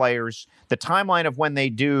more players. The timeline of when they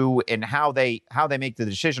do and how they make the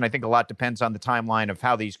decision, I think a lot depends on the timeline of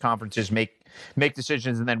how these conferences make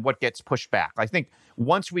decisions and then what gets pushed back. I think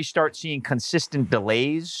once we start seeing consistent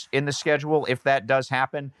delays in the schedule, if that does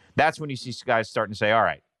happen, that's when you see guys starting to say, all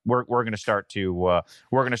right, we're going to start to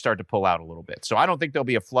pull out a little bit. So I don't think there'll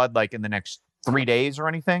be a flood like in the next 3 days or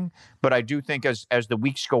anything, but I do think as the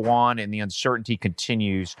weeks go on and the uncertainty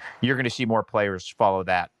continues, you're going to see more players follow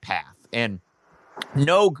that path. And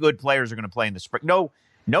no good players are going to play in the spring.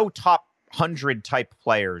 No top 100 type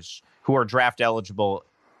players who are draft eligible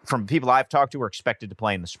from people I've talked to are expected to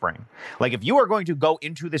play in the spring. Like if you are going to go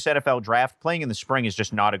into this NFL draft, playing in the spring is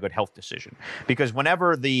just not a good health decision because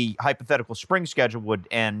whenever the hypothetical spring schedule would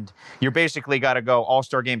end, you're basically got to go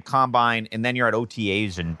All-Star game, combine, and then you're at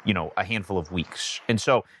OTAs in, a handful of weeks. And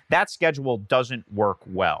so that schedule doesn't work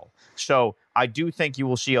well. So I do think you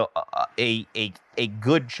will see a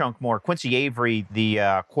good chunk more. Quincy Avery,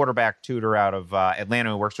 the quarterback tutor out of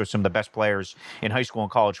Atlanta, who works with some of the best players in high school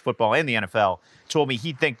and college football and the NFL, told me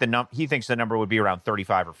he thinks the number would be around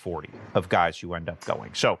 35 or 40 of guys who end up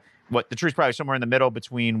going. So the truth is probably somewhere in the middle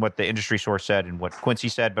between what the industry source said and what Quincy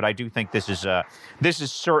said. But I do think this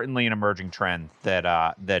is certainly an emerging trend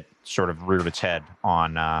that sort of reared its head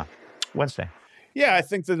on Wednesday. Yeah, I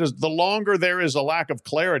think that the longer there is a lack of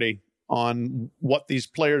clarity on what these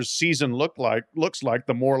players' season looks like,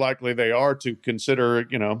 the more likely they are to consider,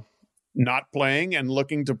 not playing and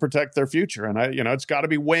looking to protect their future. And it's got to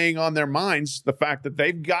be weighing on their minds the fact that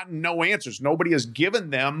they've gotten no answers. Nobody has given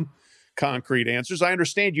them concrete answers. I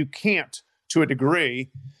understand you can't to a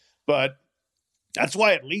degree, but that's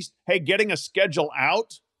why at least, hey, getting a schedule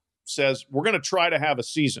out says we're going to try to have a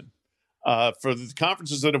season. For the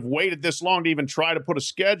conferences that have waited this long to even try to put a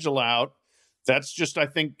schedule out, that's just, I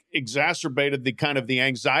think, exacerbated the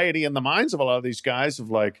anxiety in the minds of a lot of these guys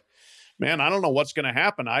of like, man, I don't know what's going to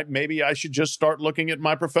happen. Maybe I should just start looking at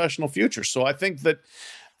my professional future. So I think that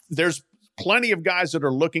there's plenty of guys that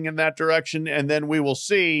are looking in that direction. And then we will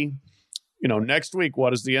see, next week,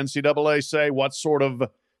 what does the NCAA say? What sort of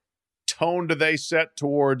tone do they set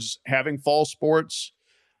towards having fall sports?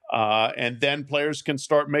 And then players can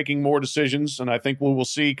start making more decisions. And I think we will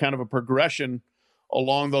see kind of a progression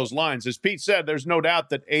along those lines. As Pete said, there's no doubt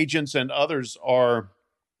that agents and others are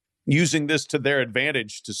using this to their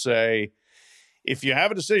advantage to say, if you have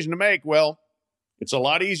a decision to make, well, it's a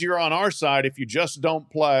lot easier on our side if you just don't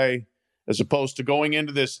play, as opposed to going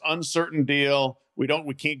into this uncertain deal. We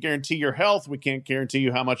can't guarantee your health. We can't guarantee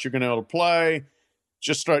you how much you're going to be able to play.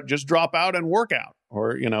 Just drop out and work out,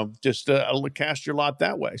 or, just cast your lot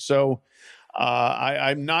that way. So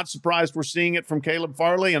I'm not surprised we're seeing it from Caleb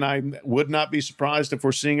Farley, and I would not be surprised if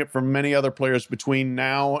we're seeing it from many other players between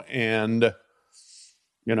now and,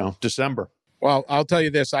 December. Well, I'll tell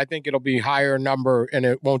you this. I think it'll be higher number, and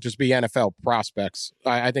it won't just be NFL prospects.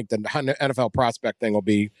 I think the NFL prospect thing will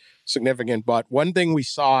be significant. But one thing we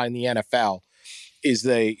saw in the NFL is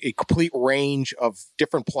a complete range of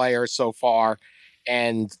different players so far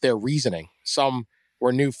and their reasoning. Some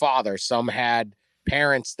were new fathers. Some had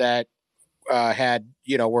parents that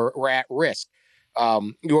were at risk.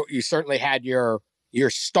 You certainly had your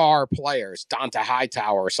star players, Donta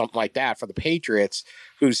Hightower or something like that for the Patriots,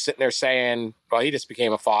 who's sitting there saying, well, he just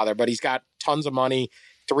became a father, but he's got tons of money,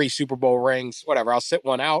 3 Super Bowl rings, whatever. I'll sit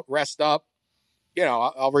one out, rest up,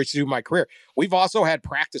 I'll resume my career. We've also had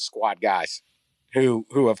practice squad guys who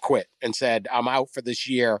have quit and said, I'm out for this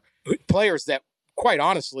year. Players that, quite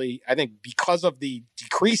honestly, I think because of the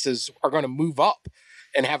decreases are going to move up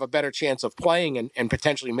and have a better chance of playing and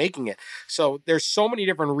potentially making it. So there's so many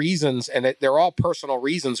different reasons, and they're all personal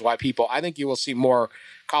reasons why I think you will see more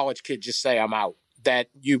college kids just say, I'm out. That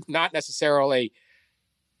you not necessarily,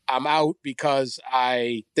 I'm out because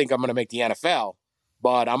I think I'm going to make the NFL,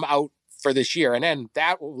 but I'm out for this year. And then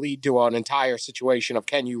that will lead to an entire situation of,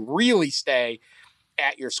 can you really stay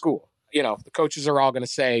at your school? The coaches are all going to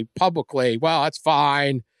say publicly, well, that's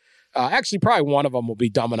fine. Actually, probably one of them will be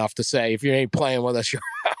dumb enough to say, if you ain't playing with us,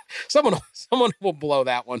 someone will blow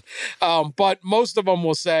that one. But most of them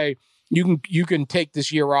will say, you can take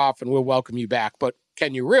this year off and we'll welcome you back. But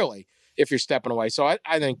can you really, if you're stepping away? So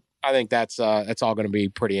I think that's all going to be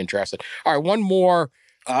pretty interesting. All right, one more.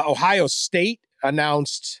 Ohio State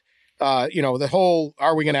announced, the whole,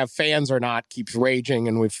 are we going to have fans or not, keeps raging,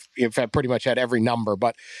 and we've pretty much had every number.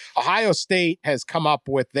 But Ohio State has come up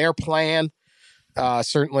with their plan.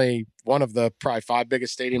 Certainly one of the probably 5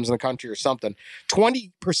 biggest stadiums in the country or something,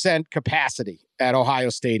 20% capacity at Ohio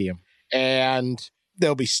Stadium. And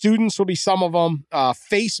there'll be students, will be some of them.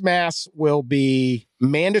 Face masks will be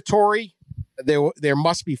mandatory. There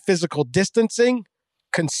must be physical distancing.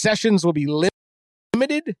 Concessions will be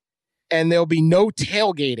limited, and there'll be no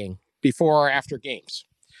tailgating before or after games.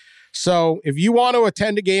 So if you want to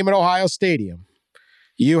attend a game at Ohio Stadium,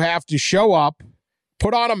 you have to show up,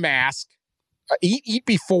 put on a mask, eat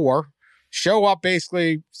before, show up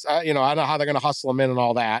basically, I don't know how they're going to hustle them in and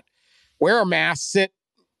all that. Wear a mask, sit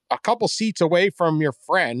a couple seats away from your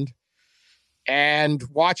friend, and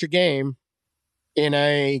watch a game in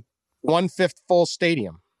a 1/5 full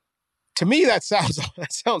stadium. To me, that sounds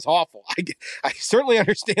awful. I certainly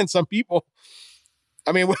understand some people.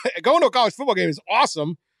 I mean, going to a college football game is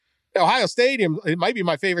awesome. Ohio Stadium, it might be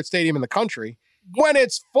my favorite stadium in the country. When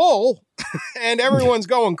it's full and everyone's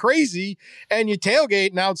going crazy and you're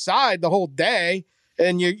tailgating outside the whole day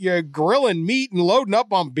and you're grilling meat and loading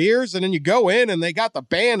up on beers, and then you go in and they got the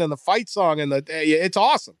band and the fight song and it's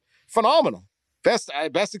awesome. Phenomenal. Best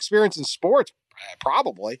experience in sports,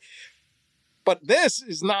 probably. But this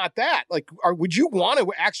is not that. Like, would you want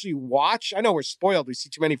to actually watch? I know we're spoiled. We see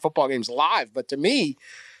too many football games live, but to me,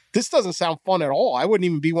 this doesn't sound fun at all. I wouldn't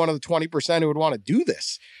even be one of the 20% who would want to do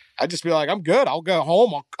this. I'd just be like, I'm good. I'll go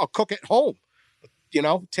home. I'll cook at home,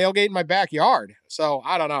 tailgate in my backyard. So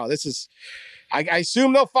I don't know. This is, I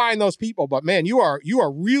assume they'll find those people, but man, you are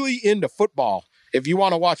really into football if you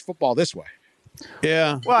want to watch football this way.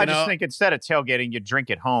 Yeah. Well, I just think instead of tailgating, you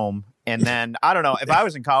drink at home. And then, I don't know, if I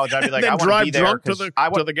was in college, I'd be like, I want to be there. Drive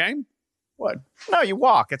drunk to the game? What? No, you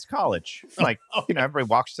walk. It's college. Like, everybody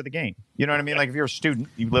walks to the game. You know what I mean? Like, if you're a student,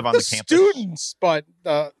 you live on the campus. Students, but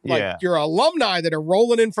your alumni that are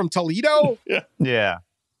rolling in from Toledo. Yeah.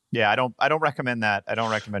 I don't recommend that. I don't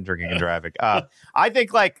recommend drinking and driving. I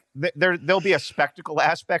think like there'll be a spectacle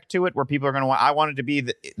aspect to it where people are going to want. I wanted to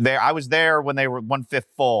be there. I was there when they were 1/5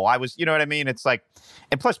 full. I was, you know what I mean? It's like,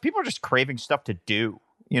 and plus people are just craving stuff to do.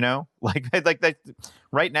 Like that.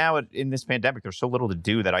 Right now in this pandemic, there's so little to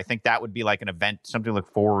do that I think that would be like an event, something to look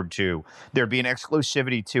forward to. There'd be an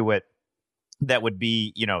exclusivity to it that would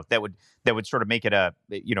be, that would sort of make it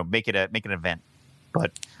make an event.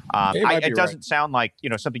 But it doesn't sound like,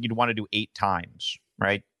 something you'd want to do 8 times,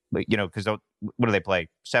 right? Because what do they play?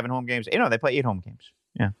 7 home games? No, they play 8 home games.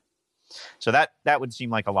 Yeah. So that would seem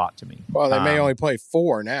like a lot to me. Well, they may only play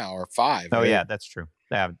 4 now or 5. Oh, yeah, that's true.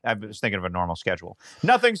 I was thinking of a normal schedule.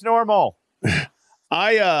 Nothing's normal.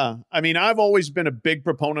 I've always been a big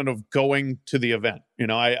proponent of going to the event.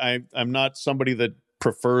 I'm not somebody that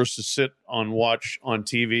prefers to sit and watch on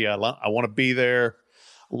TV. I want to be there.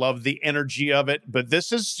 Love the energy of it. But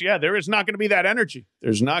this is, there is not going to be that energy.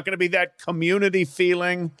 There's not going to be that community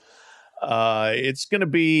feeling. It's going to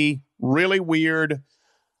be really weird.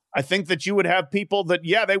 I think that you would have people that,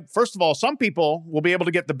 first of all, some people will be able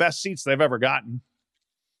to get the best seats they've ever gotten.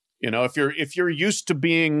 If you're used to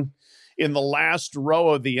being in the last row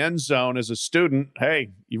of the end zone as a student,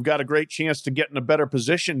 hey, you've got a great chance to get in a better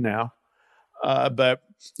position now. But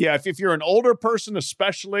if you're an older person,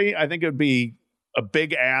 especially, I think it'd be a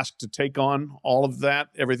big ask to take on all of that,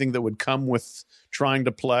 everything that would come with trying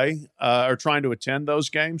to play or trying to attend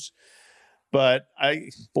those games. But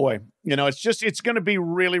it's going to be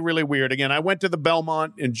really, really weird. Again, I went to the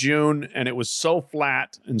Belmont in June and it was so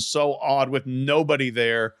flat and so odd with nobody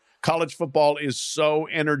there. College football is so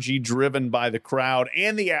energy driven by the crowd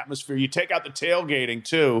and the atmosphere. You take out the tailgating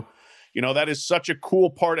too. That is such a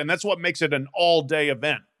cool part. And that's what makes it an all day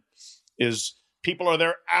event is people are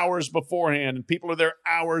there hours beforehand and people are there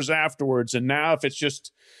hours afterwards. And now if it's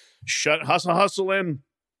just hustle in,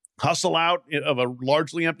 hustle out of a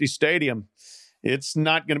largely empty stadium, it's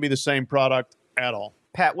not going to be the same product at all.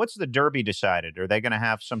 Pat, what's the Derby decided? Are they going to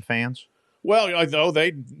have some fans? Well, though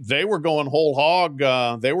they were going whole hog.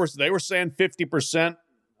 They were saying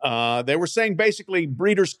 50%. They were saying basically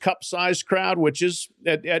Breeders' Cup size crowd, which is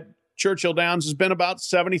at Churchill Downs has been about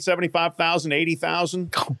 70, 75,000,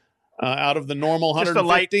 80,000 out of the normal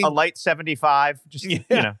 150. Just a light 75. Just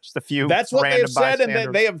just a few. That's what they have said,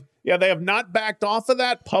 and they have not backed off of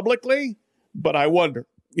that publicly. But I wonder.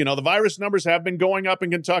 The virus numbers have been going up in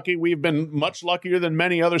Kentucky. We've been much luckier than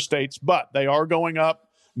many other states, but they are going up.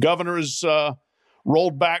 Governor has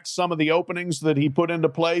rolled back some of the openings that he put into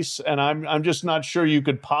place, and I'm just not sure you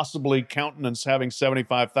could possibly countenance having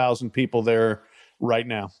 75,000 people there right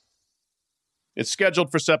now. It's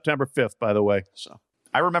scheduled for September 5th, by the way. So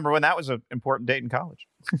I remember when that was an important date in college.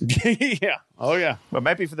 Yeah. Oh, yeah. But it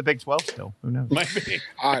might be for the Big 12 still. Who knows? Might be.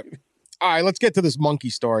 All right. Let's get to this monkey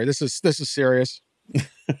story. This is serious.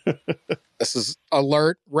 This is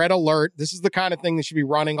red alert. This is the kind of thing that should be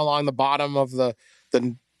running along the bottom of the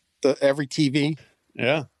every TV.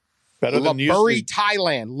 Yeah. Better than Lopburi,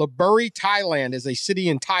 Thailand. Lopburi, Thailand is a city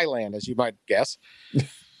in Thailand, as you might guess.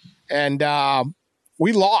 And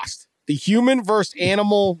we lost. The human versus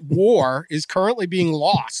animal war is currently being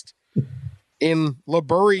lost in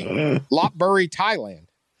Lopburi, Thailand.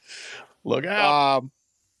 Look out.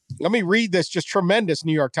 Let me read this just tremendous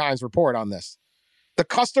New York Times report on this. The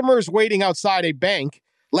customers waiting outside a bank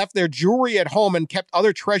left their jewelry at home and kept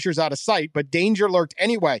other treasures out of sight, but danger lurked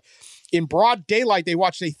anyway. In broad daylight, they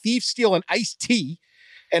watched a thief steal an iced tea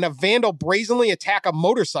and a vandal brazenly attack a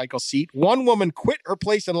motorcycle seat. One woman quit her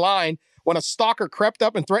place in line when a stalker crept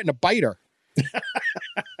up and threatened to bite her.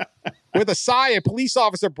 With a sigh, a police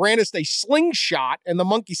officer brandished a slingshot and the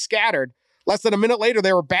monkey scattered. Less than a minute later,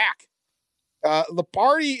 they were back. The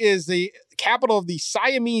party is the capital of the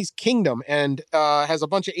Siamese Kingdom and has a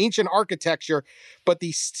bunch of ancient architecture, but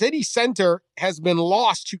the city center has been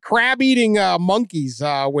lost to crab-eating monkeys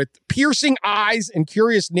with piercing eyes and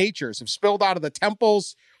curious natures have spilled out of the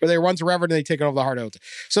temples where they were once revered and they taken over the heart of it.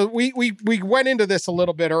 So we went into this a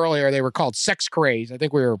little bit earlier. They were called sex craze. I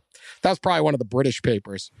think that was probably one of the British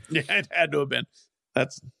papers. Yeah, it had to have been.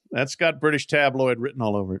 That's got British tabloid written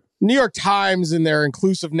all over it. New York Times, in their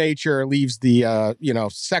inclusive nature, leaves the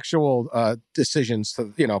sexual decisions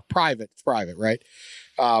to private. It's private, right?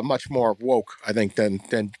 Much more woke, I think,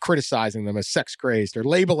 than criticizing them as sex crazed or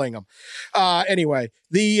labeling them. Anyway,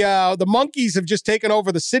 the monkeys have just taken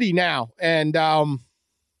over the city now, and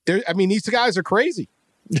these guys are crazy.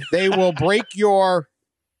 They will rip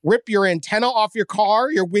your antenna off your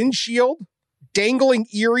car, your windshield. Dangling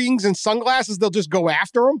earrings and sunglasses, they'll just go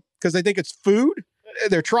after them because they think it's food.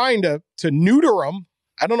 They're trying to neuter them.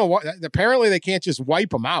 I don't know what. Apparently, they can't just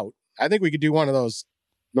wipe them out. I think we could do one of those.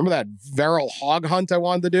 Remember that Veryl hog hunt I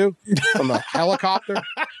wanted to do from the helicopter?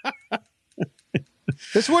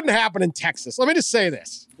 This wouldn't happen in Texas. Let me just say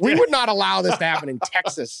this. We would not allow this to happen in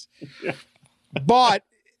Texas. But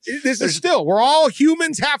this is still, we're all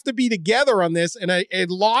humans have to be together on this. And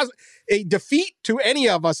a defeat to any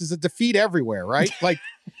of us is a defeat everywhere, right? Like,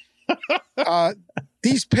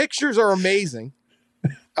 these pictures are amazing.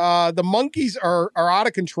 The monkeys are out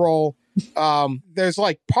of control. There's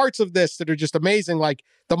like parts of this that are just amazing. Like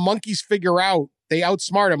the monkeys they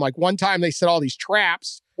outsmart them. Like one time they set all these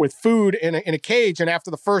traps with food in a cage. And after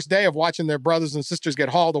the first day of watching their brothers and sisters get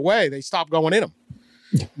hauled away, they stopped going in them.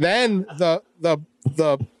 Then the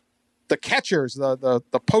catchers,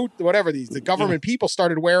 the government people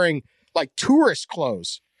started wearing like tourist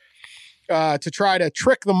clothes to try to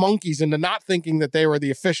trick the monkeys into not thinking that they were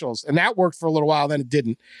the officials. And that worked for a little while, then it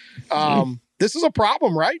didn't. This is a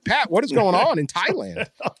problem, right? Pat, what is going on in Thailand?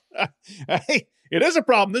 Hey, it is a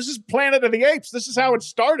problem. This is Planet of the Apes. This is how it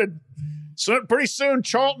started. So pretty soon,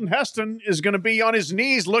 Charlton Heston is going to be on his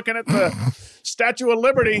knees looking at the Statue of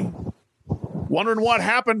Liberty, wondering what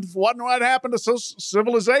happened to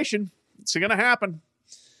civilization. It's going to happen.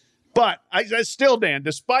 But I still, Dan,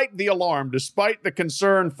 despite the alarm, despite the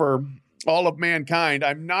concern for all of mankind,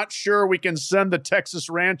 I'm not sure we can send the Texas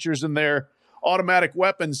ranchers and their automatic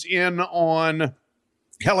weapons in on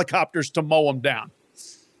helicopters to mow them down.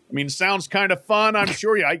 I mean, it sounds kind of fun. I'm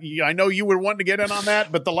sure I know you were wanting to get in on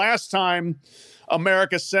that, but the last time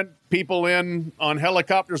America sent people in on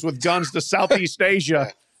helicopters with guns to Southeast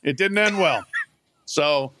Asia, it didn't end well.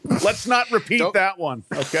 So let's not repeat that one,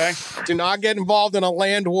 okay? Do not get involved in a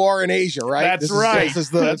land war in Asia, right? That's right.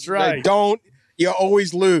 That's right. You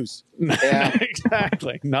always lose. Yeah.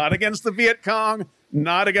 Exactly. Not against the Viet Cong,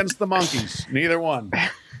 not against the monkeys. Neither one.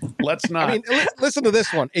 Let's not. I mean, listen to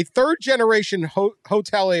this one. A third-generation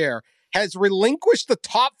hotelier has relinquished the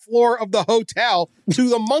top floor of the hotel to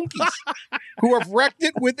the monkeys, who have wrecked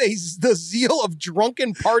it with the zeal of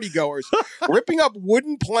drunken partygoers, ripping up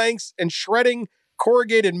wooden planks and shredding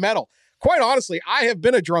corrugated metal. Quite honestly, I have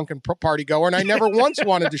been a drunken party goer, and I never once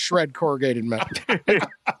wanted to shred corrugated metal.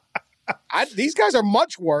 These guys are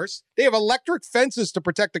much worse. They have electric fences to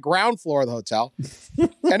protect the ground floor of the hotel.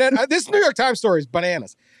 And then this New York Times story is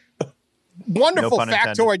bananas. Wonderful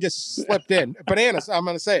factoid just slipped in. Bananas, I'm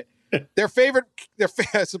going to say it. Their favorite,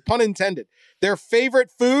 it's a pun intended. Their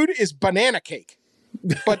favorite food is banana cake.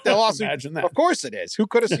 But they'll also, imagine that. Of course it is. Who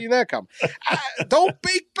could have seen that come? Don't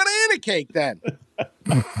bake banana cake then.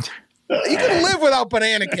 You can live without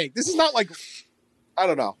banana cake. This is not like, I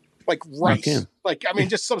don't know, like rice. Like, I mean,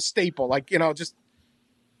 just some staple. Like,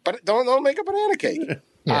 but don't make a banana cake.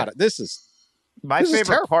 Yeah. My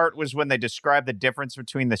favorite part was when they described the difference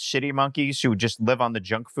between the city monkeys who just live on the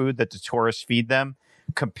junk food that the tourists feed them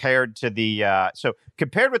compared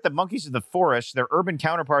with the monkeys of the forest, their urban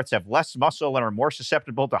counterparts have less muscle and are more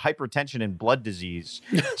susceptible to hypertension and blood disease,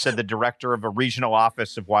 said the director of a regional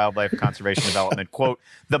office of wildlife conservation development. Quote,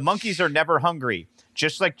 the monkeys are never hungry,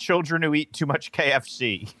 just like children who eat too much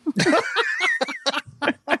KFC.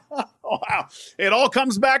 Wow. It all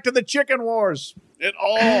comes back to the chicken wars. It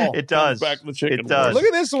does. Comes back to the chicken wars. Look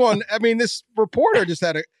at this one. I mean, this reporter just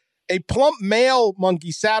had a plump male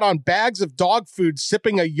monkey sat on bags of dog food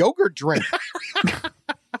sipping a yogurt drink.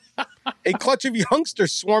 A clutch of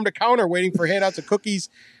youngsters swarmed a counter waiting for handouts of cookies.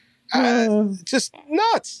 Just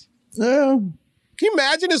nuts. Can you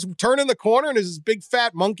imagine us turning the corner and there's this big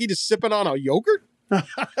fat monkey just sipping on a yogurt?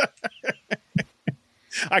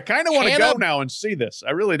 I kind of want to go now and see this.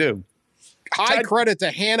 I really do. High credit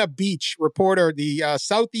to Hannah Beach, reporter, the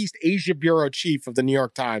Southeast Asia bureau chief of the New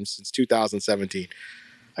York Times since 2017.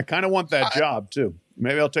 I kind of want that job, too.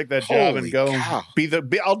 Maybe I'll take that job and go cow.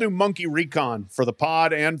 I'll do monkey recon for the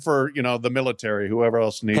pod and for, the military, whoever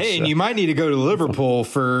else needs. Hey, and you might need to go to Liverpool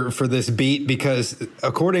for this beat, because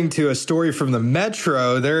according to a story from the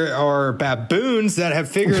Metro, there are baboons that have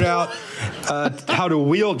figured out how to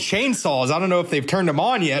wield chainsaws. I don't know if they've turned them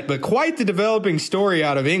on yet, but quite the developing story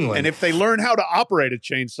out of England. And if they learn how to operate a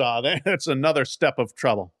chainsaw, that's another step of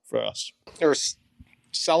trouble for us. They're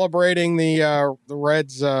celebrating the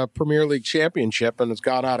Reds Premier League championship, and it's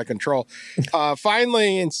gone out of control.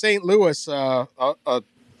 Finally, in St. Louis, a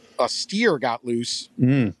steer got loose,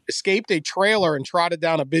 escaped a trailer, and trotted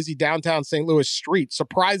down a busy downtown St. Louis street,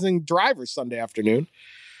 surprising drivers Sunday afternoon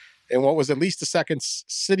in what was at least the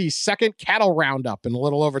city's second cattle roundup in a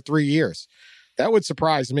little over 3 years. That would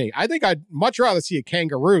surprise me. I think I'd much rather see a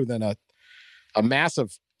kangaroo than a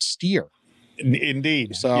massive steer.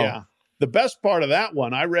 Indeed. So, yeah. The best part of that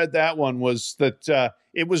one, I read that one, was that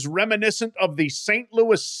it was reminiscent of the St.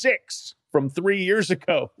 Louis Six from 3 years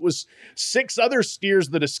ago. It was 6 other steers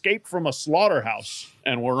that escaped from a slaughterhouse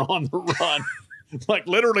and were on the run, like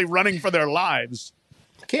literally running for their lives.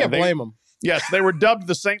 Can't blame them. Yes, they were dubbed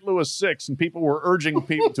the St. Louis Six, and people were urging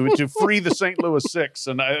people to free the St. Louis Six.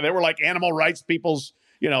 And they were like animal rights people's,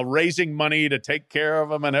 raising money to take care of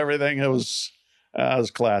them and everything. It was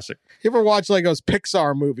classic. You ever watch like those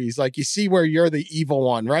Pixar movies? Like you see where you're the evil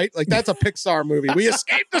one, right? Like that's a Pixar movie. We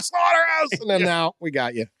escaped the slaughterhouse, and then now we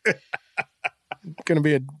got you. Going to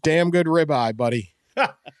be a damn good ribeye, buddy.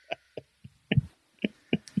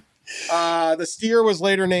 The steer was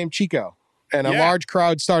later named Chico, and a large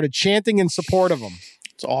crowd started chanting in support of him.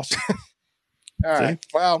 It's awesome. All right.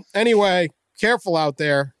 Well, anyway, careful out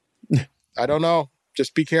there. I don't know.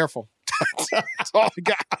 Just be careful. That's all I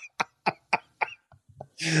got.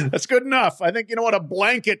 That's good enough. I think, a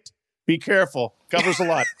blanket, be careful, covers a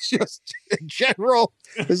lot. Just in general,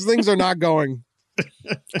 because things are not going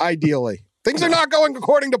ideally. Things are not going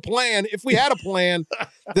according to plan. If we had a plan,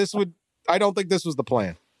 I don't think this was the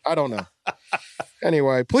plan. I don't know.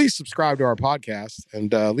 Anyway, please subscribe to our podcast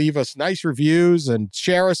and leave us nice reviews and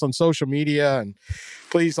share us on social media. And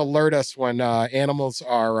please alert us when animals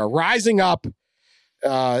are rising up.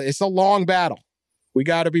 It's a long battle. We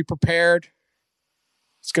got to be prepared.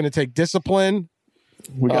 It's going to take discipline.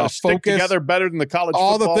 We got to stick together better than the college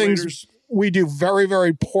football the things leaders. We do very,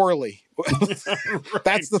 very poorly. Right.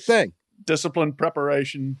 That's the thing. Discipline,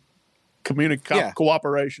 preparation,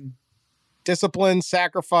 cooperation. Discipline,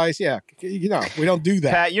 sacrifice. Yeah. We don't do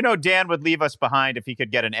that. Pat, Dan would leave us behind if he could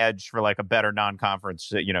get an edge for like a better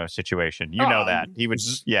non-conference, situation. That. He would,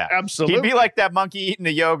 absolutely. He'd be like that monkey eating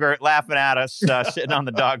the yogurt, laughing at us, sitting on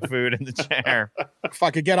the dog food in the chair. If I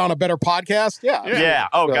could get on a better podcast, yeah. Yeah.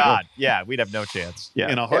 Oh, God. Yeah, we'd have no chance.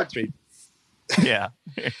 Yeah. In a heartbeat. Yeah.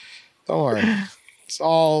 Don't worry. It's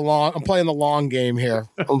all long. I'm playing the long game here.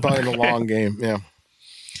 I'm playing the long game. Yeah.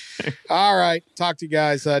 All right. Talk to you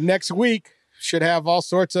guys next week. Should have all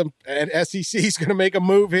sorts of, and SEC is going to make a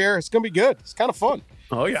move here. It's going to be good. It's kind of fun.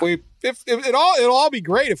 Oh yeah. If it'll all be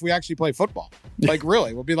great if we actually play football. Like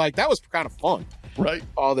really, we'll be like, that was kind of fun. Right.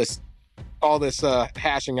 All this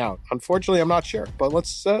hashing out. Unfortunately, I'm not sure, but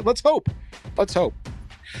let's hope. Let's hope.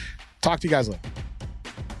 Talk to you guys later.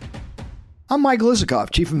 I'm Mike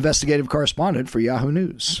Lizikoff, Chief Investigative Correspondent for Yahoo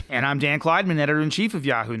News. And I'm Dan Kleidman, Editor-in-Chief of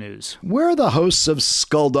Yahoo News. We're the hosts of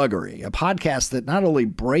Skullduggery, a podcast that not only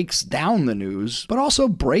breaks down the news, but also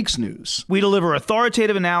breaks news. We deliver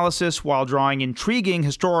authoritative analysis while drawing intriguing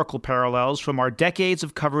historical parallels from our decades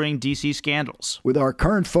of covering DC scandals. With our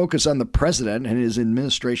current focus on the president and his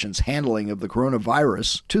administration's handling of the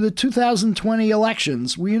coronavirus, to the 2020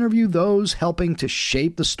 elections, we interview those helping to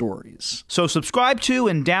shape the stories. So subscribe to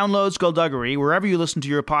and download Skullduggery wherever you listen to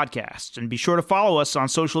your podcasts, and be sure to follow us on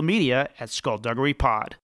social media at Skullduggery Pod.